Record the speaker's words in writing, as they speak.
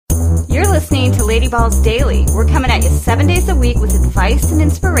You're listening to Lady Balls Daily. We're coming at you 7 days a week with advice and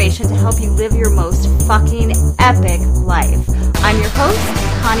inspiration to help you live your most fucking epic life. I'm your host,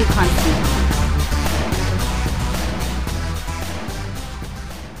 Connie Constantine.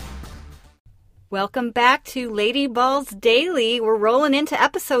 Welcome back to Lady Balls Daily. We're rolling into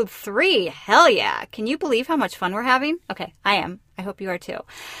episode 3. Hell yeah. Can you believe how much fun we're having? Okay, I am. I hope you are too.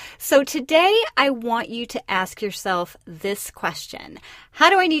 So today I want you to ask yourself this question. How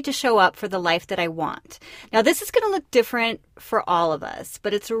do I need to show up for the life that I want? Now this is going to look different for all of us,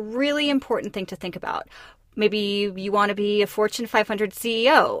 but it's a really important thing to think about. Maybe you want to be a Fortune 500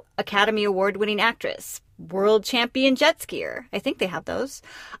 CEO, Academy Award-winning actress, world champion jet skier. I think they have those.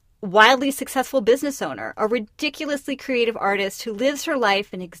 Wildly successful business owner, a ridiculously creative artist who lives her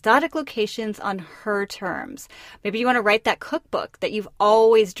life in exotic locations on her terms. Maybe you want to write that cookbook that you've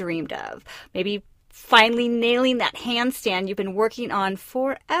always dreamed of. Maybe finally nailing that handstand you've been working on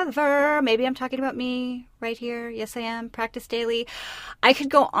forever. Maybe I'm talking about me right here. Yes, I am. Practice daily. I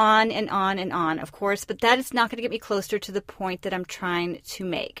could go on and on and on, of course, but that is not going to get me closer to the point that I'm trying to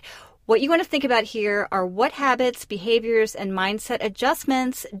make. What you want to think about here are what habits, behaviors, and mindset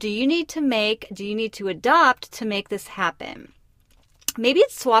adjustments do you need to adopt to make this happen? Maybe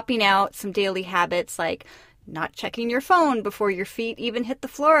it's swapping out some daily habits like not checking your phone before your feet even hit the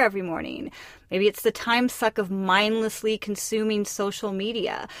floor every morning. Maybe it's the time suck of mindlessly consuming social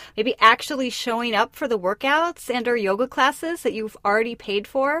media. Maybe actually showing up for the workouts and or yoga classes that you've already paid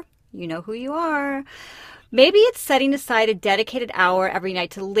for. You know who you are. Maybe it's setting aside a dedicated hour every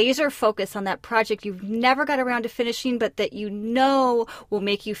night to laser focus on that project you've never got around to finishing, but that you know will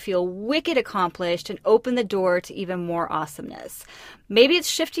make you feel wicked accomplished and open the door to even more awesomeness. Maybe it's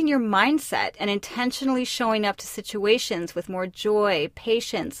shifting your mindset and intentionally showing up to situations with more joy,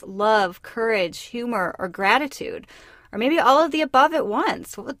 patience, love, courage, humor, or gratitude. Or maybe all of the above at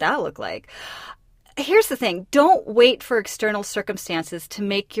once. What would that look like? Here's the thing. Don't wait for external circumstances to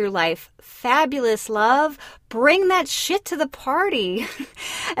make your life fabulous, love. Bring that shit to the party.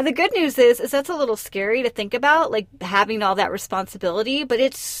 And the good news is that's a little scary to think about, like having all that responsibility, but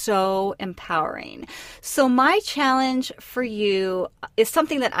it's so empowering. So my challenge for you is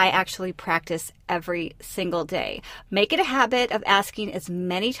something that I actually practice every single day. Make it a habit of asking as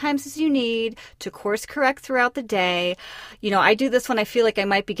many times as you need to course correct throughout the day. You know, I do this when I feel like I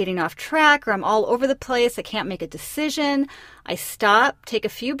might be getting off track or I'm all over the place. I can't make a decision. I stop, take a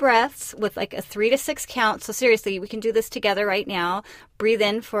few breaths with like a 3 to 6 count. So seriously, we can do this together right now. Breathe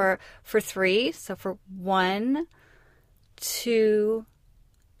in for 3. So for 1, 2,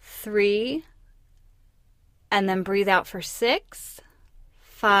 3. And then breathe out for 6,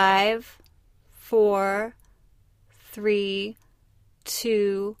 5, 4, 3,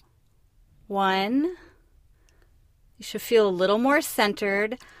 2, 1. You should feel a little more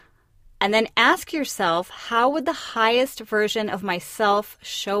centered. And then ask yourself, how would the highest version of myself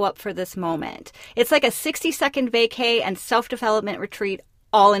show up for this moment? It's like a 60-second vacay and self-development retreat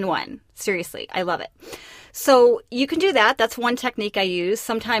all in one. Seriously, I love it. So you can do that. That's one technique I use.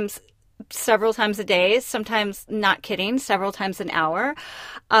 Sometimes several times a day, sometimes, not kidding, several times an hour.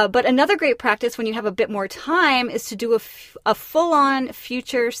 But another great practice when you have a bit more time is to do a full-on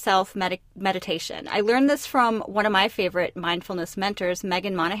future self meditation. I learned this from one of my favorite mindfulness mentors,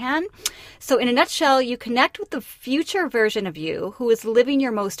 Megan Monahan. So in a nutshell, you connect with the future version of you who is living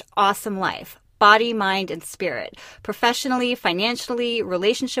your most awesome life, body, mind, and spirit, professionally, financially,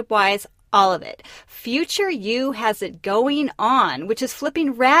 relationship-wise, all of it. Future you has it going on, which is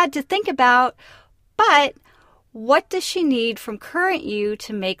flipping rad to think about. But what does she need from current you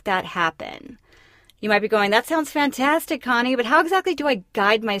to make that happen? You might be going, that sounds fantastic, Connie, but how exactly do I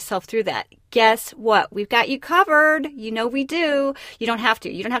guide myself through that? Guess what? We've got you covered. You know we do. You don't have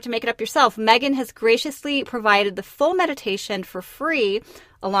to. You don't have to make it up yourself. Megan has graciously provided the full meditation for free,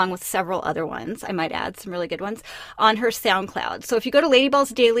 along with several other ones, I might add, some really good ones, on her SoundCloud. So if you go to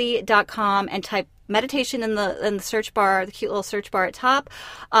ladyballsdaily.com and type meditation in the search bar, the cute little search bar at top,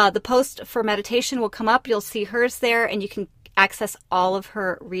 the post for meditation will come up. You'll see hers there, and you can access all of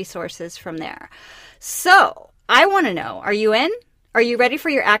her resources from there. So I want to know, are you in? Are you ready for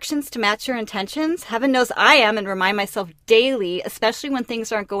your actions to match your intentions? Heaven knows I am, and remind myself daily, especially when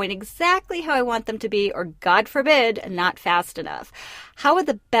things aren't going exactly how I want them to be, or God forbid, not fast enough. How would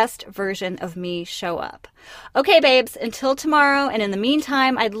the best version of me show up? Okay, babes, until tomorrow, and in the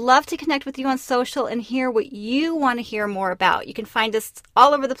meantime, I'd love to connect with you on social and hear what you want to hear more about. You can find us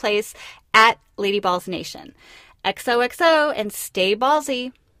all over the place at Lady Balls Nation. XOXO, and stay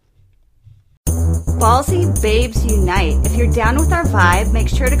ballsy. Ballsy Babes Unite. If you're down with our vibe, make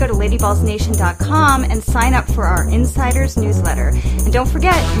sure to go to ladyballsnation.com and sign up for our Insiders newsletter. And don't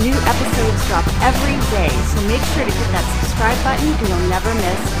forget, new episodes drop every day, so make sure to hit that subscribe button and you'll never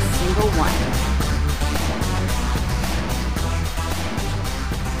miss a single one.